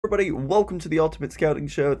Everybody, welcome to the Ultimate Scouting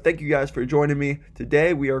Show. Thank you guys for joining me.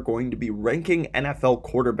 Today we are going to be ranking NFL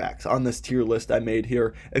quarterbacks on this tier list I made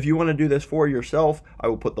here. If you want to do this for yourself, I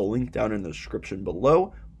will put the link down in the description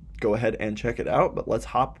below. Go ahead and check it out, but let's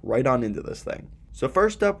hop right on into this thing. So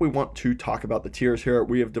first up, we want to talk about the tiers here.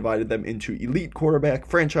 We have divided them into elite quarterback,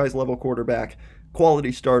 franchise level quarterback,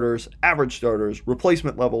 quality starters, average starters,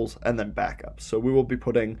 replacement levels, and then backups. So we will be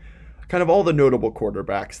putting kind of all the notable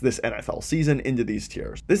quarterbacks this NFL season into these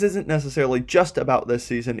tiers. This isn't necessarily just about this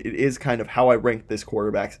season, it is kind of how I rank this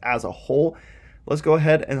quarterbacks as a whole. Let's go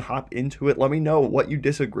ahead and hop into it. Let me know what you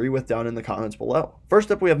disagree with down in the comments below.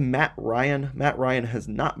 First up, we have Matt Ryan. Matt Ryan has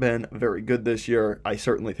not been very good this year. I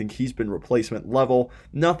certainly think he's been replacement level.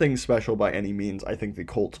 Nothing special by any means. I think the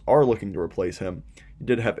Colts are looking to replace him. He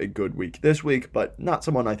did have a good week this week, but not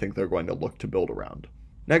someone I think they're going to look to build around.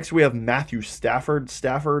 Next, we have Matthew Stafford.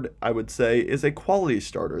 Stafford, I would say, is a quality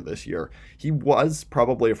starter this year. He was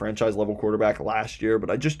probably a franchise-level quarterback last year,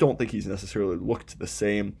 but I just don't think he's necessarily looked the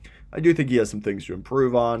same. I do think he has some things to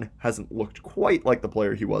improve on. Hasn't looked quite like the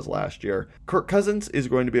player he was last year. Kirk Cousins is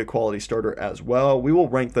going to be a quality starter as well. We will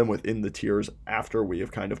rank them within the tiers after we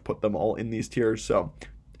have kind of put them all in these tiers, so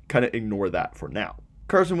kind of ignore that for now.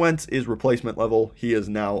 Carson Wentz is replacement level. He is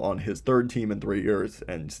now on his third team in 3 years,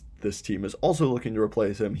 and this team is also looking to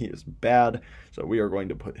replace him. He is bad, so we are going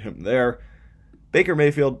to put him there. Baker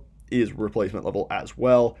Mayfield is replacement level as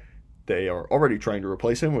well. They are already trying to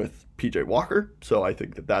replace him with PJ Walker, so I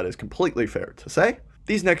think that that is completely fair to say.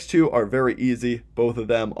 These next two are very easy. Both of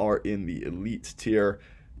them are in the elite tier.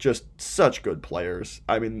 Just such good players.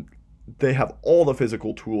 I mean, they have all the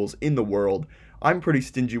physical tools in the world. I'm pretty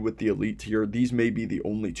stingy with the elite tier. These may be the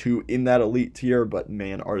only two in that elite tier, but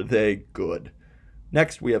man, are they good.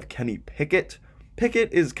 Next, we have Kenny Pickett.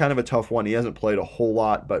 Pickett is kind of a tough one. He hasn't played a whole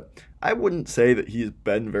lot, but I wouldn't say that he's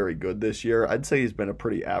been very good this year. I'd say he's been a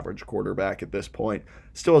pretty average quarterback at this point.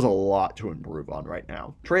 Still has a lot to improve on right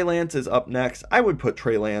now. Trey Lance is up next. I would put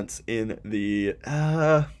Trey Lance in the...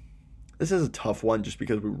 this is a tough one just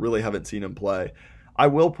because we really haven't seen him play. I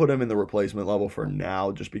will put him in the replacement level for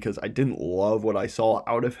now just because I didn't love what I saw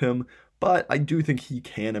out of him, but I do think he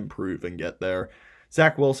can improve and get there.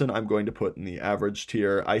 Zach Wilson, I'm going to put in the average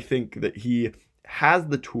tier. I think that he has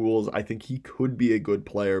the tools. I think he could be a good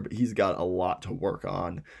player, but he's got a lot to work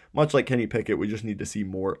on. Much like Kenny Pickett, we just need to see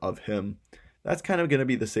more of him. That's kind of going to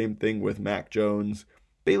be the same thing with Mac Jones.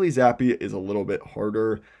 Bailey Zappi is a little bit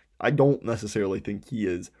harder. I don't necessarily think he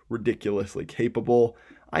is ridiculously capable.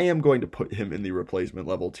 I am going to put him in the replacement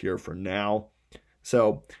level tier for now.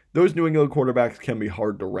 So those New England quarterbacks can be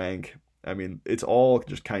hard to rank. I mean, it's all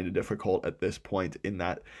just kind of difficult at this point in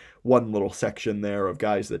that one little section there of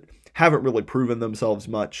guys that haven't really proven themselves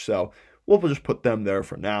much. So we'll just put them there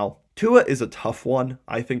for now. Tua is a tough one.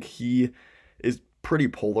 I think he is pretty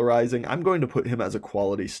polarizing. I'm going to put him as a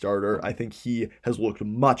quality starter. I think he has looked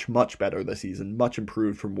much, much better this season, much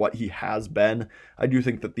improved from what he has been. I do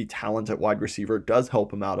think that the talent at wide receiver does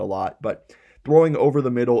help him out a lot, but throwing over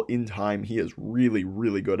the middle in time, he is really,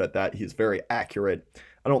 really good at that. He is very accurate.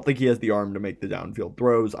 I don't think he has the arm to make the downfield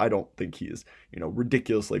throws. I don't think he is,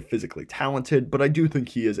 ridiculously physically talented, but I do think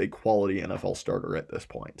he is a quality NFL starter at this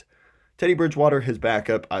point. Teddy Bridgewater, his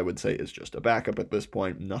backup, I would say is just a backup at this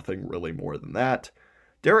point. Nothing really more than that.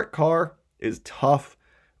 Derek Carr is tough.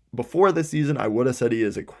 Before this season, I would have said he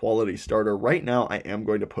is a quality starter. Right now, I am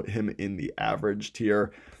going to put him in the average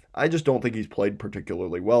tier. I just don't think he's played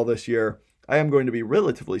particularly well this year. I am going to be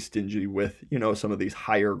relatively stingy with, some of these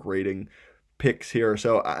higher grading picks here.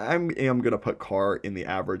 So I am going to put Carr in the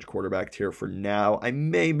average quarterback tier for now. I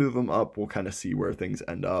may move him up. We'll kind of see where things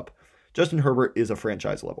end up. Justin Herbert is a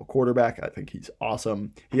franchise-level quarterback. I think he's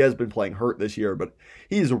awesome. He has been playing hurt this year, but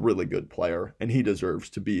he's a really good player, and he deserves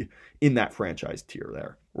to be in that franchise tier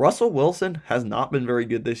there. Russell Wilson has not been very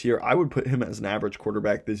good this year. I would put him as an average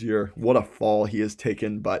quarterback this year. What a fall he has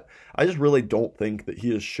taken, but I just really don't think that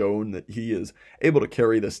he has shown that he is able to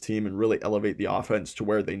carry this team and really elevate the offense to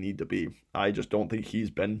where they need to be. I just don't think he's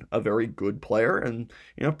been a very good player and,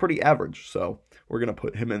 pretty average, so we're going to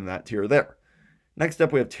put him in that tier there. Next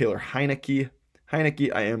up, we have Taylor Heineke.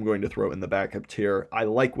 Heineke, I am going to throw in the backup tier. I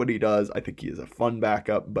like what he does. I think he is a fun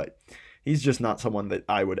backup, but he's just not someone that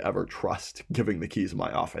I would ever trust giving the keys of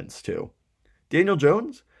my offense to. Daniel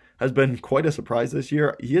Jones has been quite a surprise this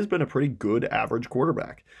year. He has been a pretty good average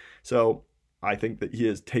quarterback. So I think that he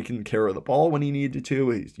has taken care of the ball when he needed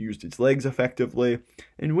to. He's used his legs effectively.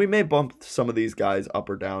 And we may bump some of these guys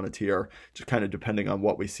up or down a tier, just kind of depending on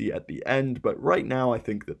what we see at the end. But right now, I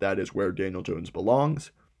think that that is where Daniel Jones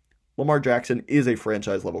belongs. Lamar Jackson is a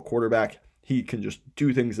franchise-level quarterback. He can just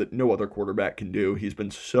do things that no other quarterback can do. He's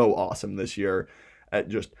been so awesome this year. at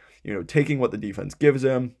just, taking what the defense gives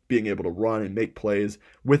him, being able to run and make plays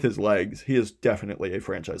with his legs. He is definitely a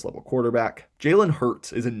franchise level quarterback. Jalen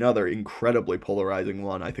Hurts is another incredibly polarizing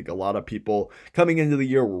one. I think a lot of people coming into the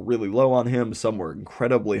year were really low on him. Some were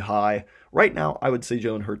incredibly high. Right now, I would say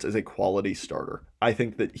Jalen Hurts is a quality starter. I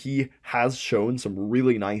think that he has shown some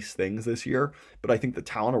really nice things this year, but I think the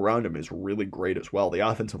talent around him is really great as well. The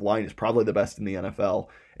offensive line is probably the best in the NFL.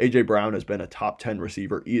 A.J. Brown has been a top 10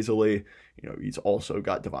 receiver easily. He's also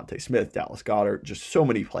got Devontae Smith, Dallas Goedert, just so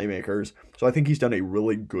many playmakers. So I think he's done a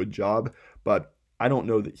really good job, but I don't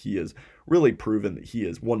know that he has really proven that he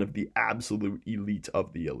is one of the absolute elite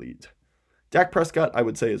of the elite. Dak Prescott, I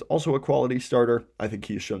would say, is also a quality starter. I think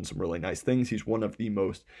he's shown some really nice things. He's one of the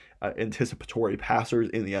most anticipatory passers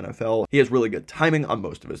in the NFL. He has really good timing on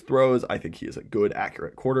most of his throws. I think he is a good,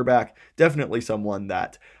 accurate quarterback. Definitely someone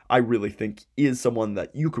that I really think is someone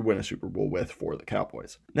that you could win a Super Bowl with for the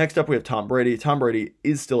Cowboys. Next up, we have Tom Brady. Tom Brady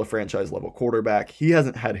is still a franchise-level quarterback. He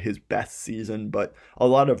hasn't had his best season, but a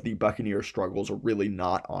lot of the Buccaneers' struggles are really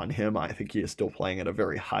not on him. I think he is still playing at a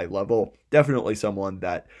very high level. Definitely someone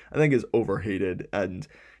that I think is overhated, and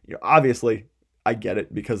obviously I get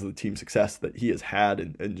it because of the team success that he has had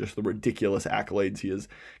and just the ridiculous accolades he has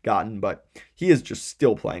gotten, but he is just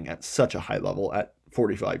still playing at such a high level at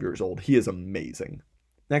 45 years old. He is amazing.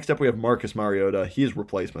 Next up, we have Marcus Mariota. He is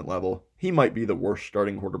replacement level. He might be the worst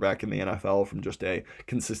starting quarterback in the NFL from just a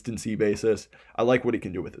consistency basis. I like what he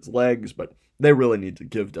can do with his legs, but they really need to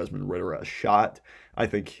give Desmond Ridder a shot. I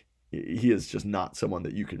think he is just not someone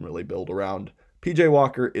that you can really build around. P.J.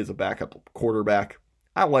 Walker is a backup quarterback.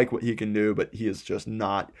 I like what he can do, but he is just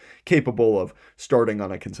not capable of starting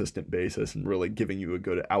on a consistent basis and really giving you a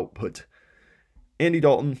good output. Andy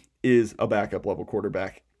Dalton is a backup level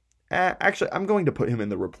quarterback. Actually, I'm going to put him in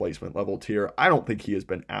the replacement level tier. I don't think he has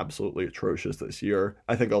been absolutely atrocious this year.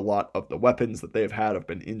 I think a lot of the weapons that they've had have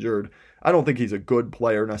been injured. I don't think he's a good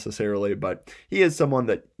player necessarily, but he is someone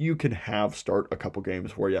that you can have start a couple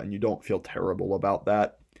games for you, and you don't feel terrible about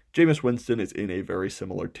that. Jameis Winston is in a very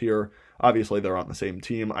similar tier. Obviously, they're on the same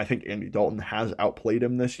team. I think Andy Dalton has outplayed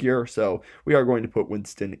him this year, so we are going to put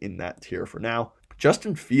Winston in that tier for now.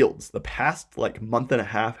 Justin Fields, the past month and a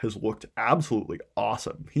half, has looked absolutely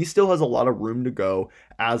awesome. He still has a lot of room to go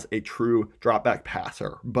as a true drop back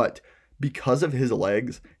passer, but because of his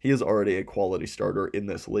legs, he is already a quality starter in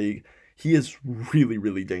this league. He is really,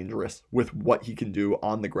 really dangerous with what he can do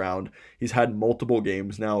on the ground. He's had multiple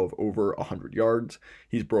games now of over 100 yards.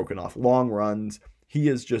 He's broken off long runs. He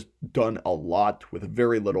has just done a lot with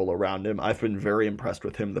very little around him. I've been very impressed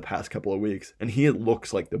with him the past couple of weeks, and he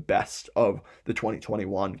looks like the best of the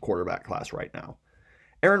 2021 quarterback class right now.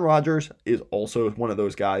 Aaron Rodgers is also one of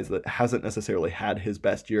those guys that hasn't necessarily had his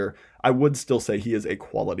best year. I would still say he is a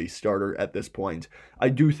quality starter at this point. I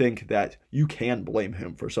do think that you can blame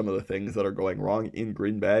him for some of the things that are going wrong in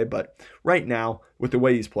Green Bay, but right now, with the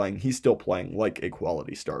way he's playing, he's still playing like a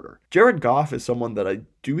quality starter. Jared Goff is someone that I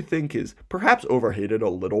do think is perhaps overhated a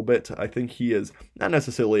little bit. I think he is not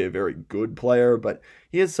necessarily a very good player, but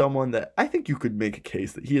he is someone that I think you could make a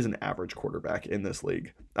case that he is an average quarterback in this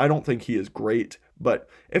league. I don't think he is great, but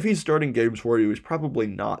if he's starting games for you, he's probably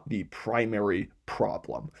not the primary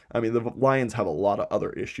problem. I mean, the Lions have a lot of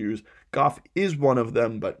other issues. Goff is one of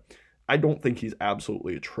them, but I don't think he's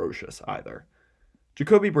absolutely atrocious either.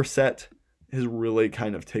 Jacoby Brissett has really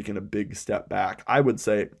kind of taken a big step back. I would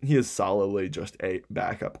say he is solidly just a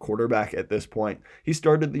backup quarterback at this point. He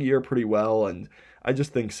started the year pretty well, and I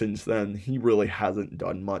just think since then he really hasn't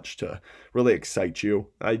done much to really excite you.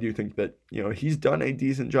 I do think that, he's done a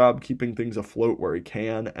decent job keeping things afloat where he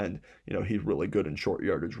can, and, he's really good in short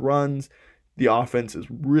yardage runs. The offense is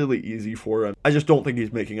really easy for him. I just don't think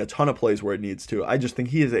he's making a ton of plays where it needs to. I just think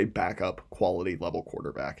he is a backup quality level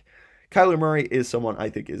quarterback. Kyler Murray is someone I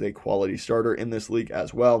think is a quality starter in this league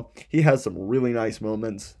as well. He has some really nice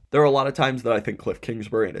moments. There are a lot of times that I think Cliff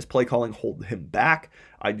Kingsbury and his play calling hold him back.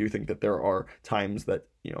 I do think that there are times that,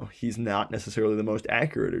 he's not necessarily the most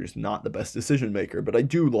accurate or he's not the best decision maker, but I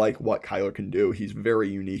do like what Kyler can do. He's very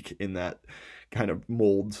unique in that kind of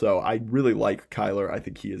mold. So I really like Kyler. I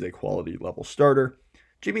think he is a quality level starter.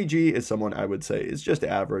 Jimmy G is someone I would say is just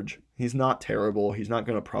average. He's not terrible. He's not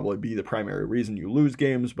going to probably be the primary reason you lose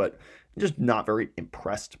games, but I'm just not very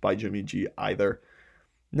impressed by Jimmy G either.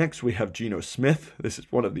 Next, we have Geno Smith. This is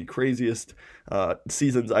one of the craziest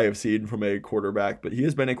seasons I have seen from a quarterback, but he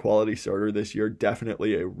has been a quality starter this year.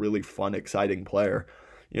 Definitely a really fun, exciting player.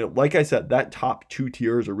 Like I said, that top two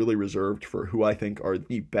tiers are really reserved for who I think are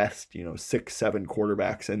the best, 6-7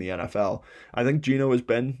 quarterbacks in the NFL. I think Geno has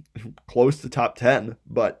been close to top 10,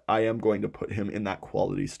 but I am going to put him in that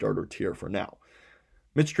quality starter tier for now.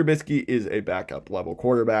 Mitch Trubisky is a backup level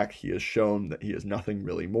quarterback. He has shown that he is nothing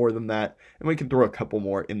really more than that. And we can throw a couple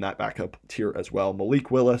more in that backup tier as well.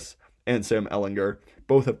 Malik Willis and Sam Ehlinger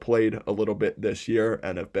both have played a little bit this year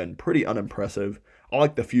and have been pretty unimpressive. I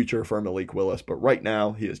like the future for Malik Willis, but right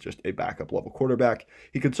now he is just a backup level quarterback.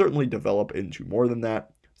 He could certainly develop into more than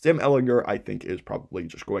that. Sam Ehlinger, I think, is probably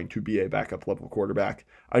just going to be a backup level quarterback.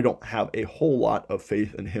 I don't have a whole lot of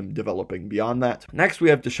faith in him developing beyond that. Next, we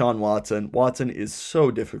have Deshaun Watson. Watson is so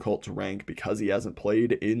difficult to rank because he hasn't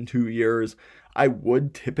played in 2 years. I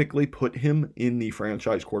would typically put him in the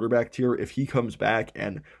franchise quarterback tier if he comes back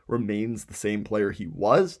and remains the same player he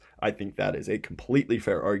was. I think that is a completely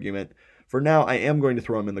fair argument. For now, I am going to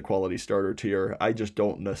throw him in the quality starter tier. I just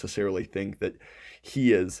don't necessarily think that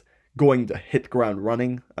he is going to hit ground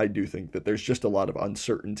running. I do think that there's just a lot of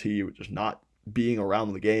uncertainty with just not being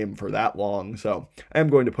around the game for that long. So I am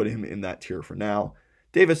going to put him in that tier for now.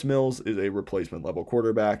 Davis Mills is a replacement level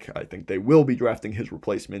quarterback. I think they will be drafting his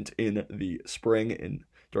replacement in the spring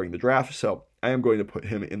during the draft. So I am going to put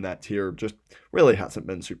him in that tier. Just really hasn't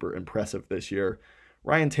been super impressive this year.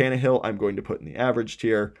 Ryan Tannehill, I'm going to put in the average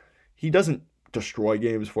tier. He doesn't destroy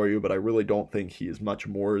games for you, but I really don't think he is much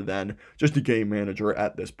more than just a game manager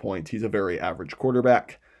at this point. He's a very average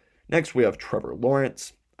quarterback. Next, we have Trevor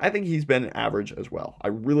Lawrence. I think he's been average as well. I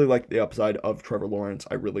really like the upside of Trevor Lawrence.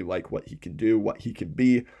 I really like what he can do, what he can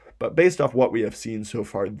be. But based off what we have seen so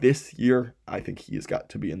far this year, I think he has got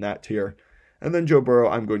to be in that tier. And then Joe Burrow,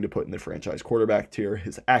 I'm going to put in the franchise quarterback tier.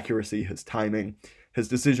 His accuracy, his timing, his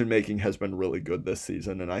decision-making has been really good this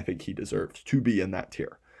season, and I think he deserves to be in that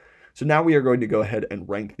tier. So now we are going to go ahead and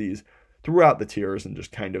rank these throughout the tiers and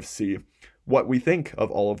just kind of see what we think of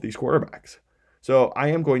all of these quarterbacks. So I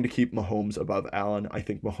am going to keep Mahomes above Allen. I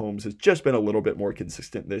think Mahomes has just been a little bit more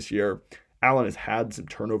consistent this year. Allen has had some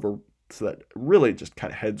turnover, so that really just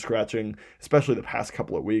kind of head scratching, especially the past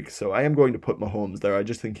couple of weeks. So I am going to put Mahomes there. I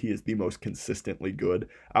just think he is the most consistently good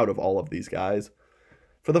out of all of these guys.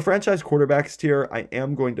 For the franchise quarterbacks tier, I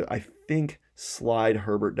am going to, I think, slide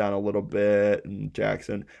Herbert down a little bit and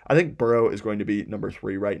Jackson. I think Burrow is going to be number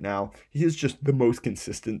 3 right now. He is just the most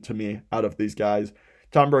consistent to me out of these guys.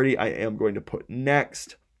 Tom Brady, I am going to put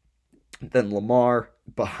next. Then Lamar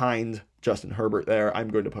behind Justin Herbert there. I'm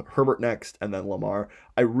going to put Herbert next and then Lamar.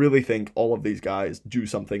 I really think all of these guys do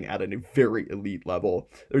something at a very elite level.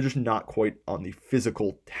 They're just not quite on the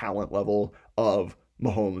physical talent level of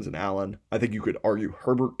Mahomes and Allen. I think you could argue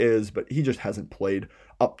Herbert is, but he just hasn't played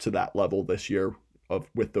up to that level this year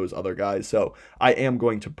with those other guys. So I am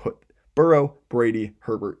going to put Burrow, Brady,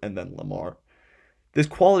 Herbert, and then Lamar. This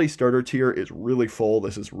quality starter tier is really full.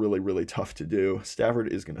 This is really, really tough to do.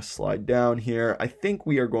 Stafford is going to slide down here. I think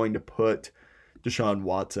we are going to put Deshaun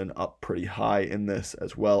Watson up pretty high in this,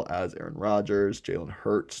 as well as Aaron Rodgers, Jalen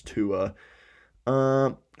Hurts, Tua.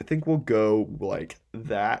 I think we'll go like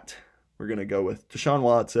that. We're going to go with Deshaun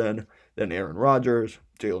Watson, then Aaron Rodgers,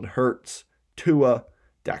 Jalen Hurts, Tua,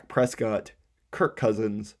 Dak Prescott, Kirk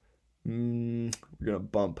Cousins. We're going to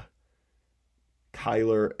bump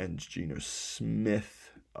Kyler and Geno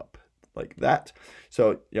Smith up like that.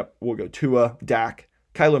 So, yep, we'll go Tua, Dak,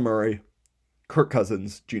 Kyler Murray, Kirk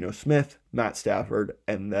Cousins, Geno Smith, Matt Stafford,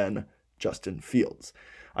 and then Justin Fields.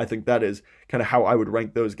 I think that is kind of how I would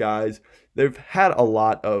rank those guys. They've had a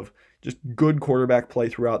lot of just good quarterback play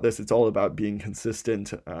throughout this. It's all about being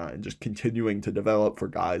consistent and just continuing to develop for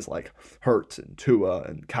guys like Hurts and Tua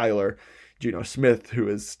and Kyler. Geno Smith, who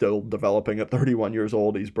is still developing at 31 years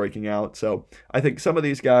old, he's breaking out. So I think some of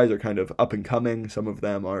these guys are kind of up and coming. Some of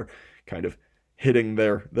them are kind of hitting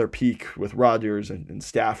their peak with Rodgers and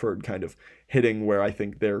Stafford kind of hitting where I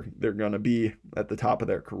think they're going to be at the top of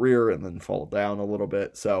their career and then fall down a little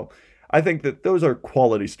bit. So I think that those are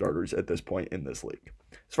quality starters at this point in this league.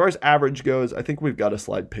 As far as average goes, I think we've got to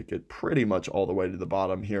slide Pickett pretty much all the way to the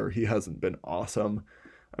bottom here. He hasn't been awesome.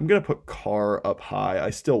 I'm going to put Carr up high. I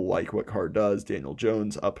still like what Carr does. Daniel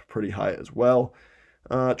Jones up pretty high as well.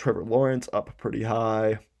 Trevor Lawrence up pretty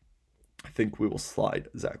high. I think we will slide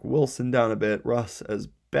Zach Wilson down a bit. Russ, as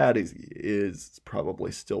bad as he is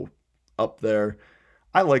probably still up there.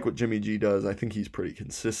 I like what Jimmy G does. I think he's pretty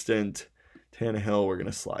consistent. Tannehill, we're going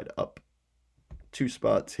to slide up 2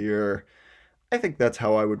 spots here. I think that's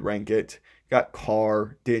how I would rank it. Got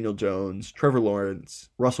Carr, Daniel Jones, Trevor Lawrence,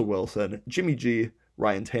 Russell Wilson, Jimmy G,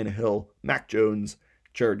 Ryan Tannehill, Mac Jones,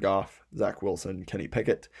 Jared Goff, Zach Wilson, Kenny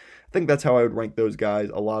Pickett. I think that's how I would rank those guys.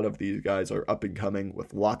 A lot of these guys are up and coming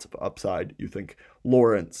with lots of upside. You think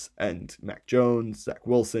Lawrence and Mac Jones, Zach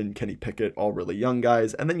Wilson, Kenny Pickett, all really young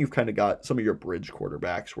guys. And then you've kind of got some of your bridge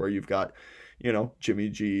quarterbacks where you've got, you know, Jimmy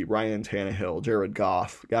G, Ryan Tannehill, Jared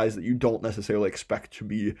Goff, guys that you don't necessarily expect to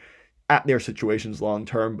be at their situations long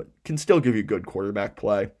term, but can still give you good quarterback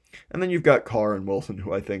play. And then you've got Carr and Wilson,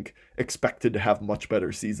 who I think expected to have much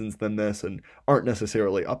better seasons than this and aren't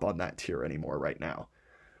necessarily up on that tier anymore right now.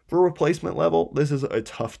 For replacement level, this is a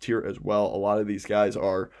tough tier as well. A lot of these guys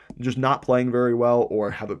are just not playing very well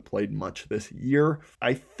or haven't played much this year.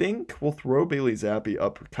 I think we'll throw Bailey Zappi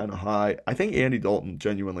up kind of high. I think Andy Dalton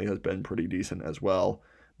genuinely has been pretty decent as well.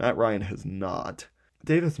 Matt Ryan has not.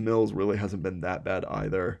 Davis Mills really hasn't been that bad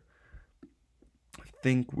either. I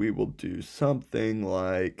think we will do something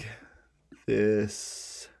like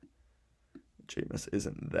this. Jameis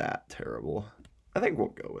isn't that terrible. I think we'll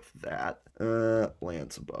go with that.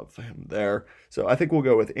 Lance above him there. So I think we'll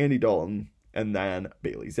go with Andy Dalton and then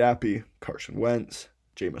Bailey Zappi, Carson Wentz,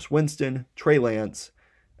 Jameis Winston, Trey Lance,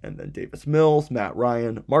 and then Davis Mills, Matt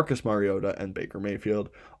Ryan, Marcus Mariota, and Baker Mayfield.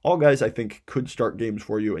 All guys I think could start games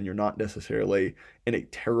for you, and you're not necessarily in a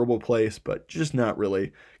terrible place, but just not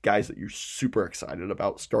really guys that you're super excited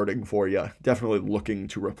about starting for you. Definitely looking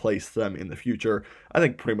to replace them in the future. I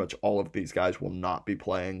think pretty much all of these guys will not be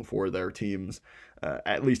playing for their teams,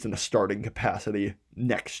 at least in a starting capacity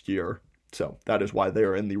next year. So that is why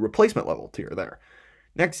they're in the replacement level tier there.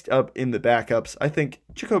 Next up in the backups, I think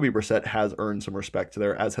Jacoby Brissett has earned some respect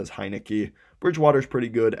there, as has Heineke. Bridgewater's pretty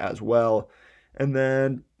good as well. And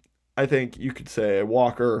then I think you could say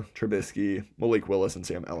Walker, Trubisky, Malik Willis, and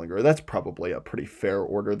Sam Ehlinger. That's probably a pretty fair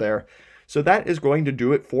order there. So that is going to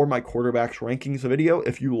do it for my quarterbacks rankings video.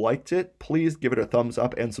 If you liked it, please give it a thumbs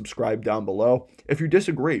up and subscribe down below. If you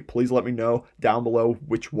disagree, please let me know down below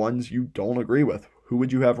which ones you don't agree with. Who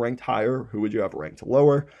would you have ranked higher? Who would you have ranked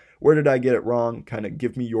lower? Where did I get it wrong? Kind of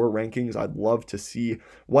give me your rankings. I'd love to see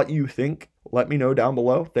what you think. Let me know down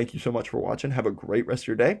below. Thank you so much for watching. Have a great rest of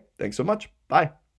your day. Thanks so much. Bye.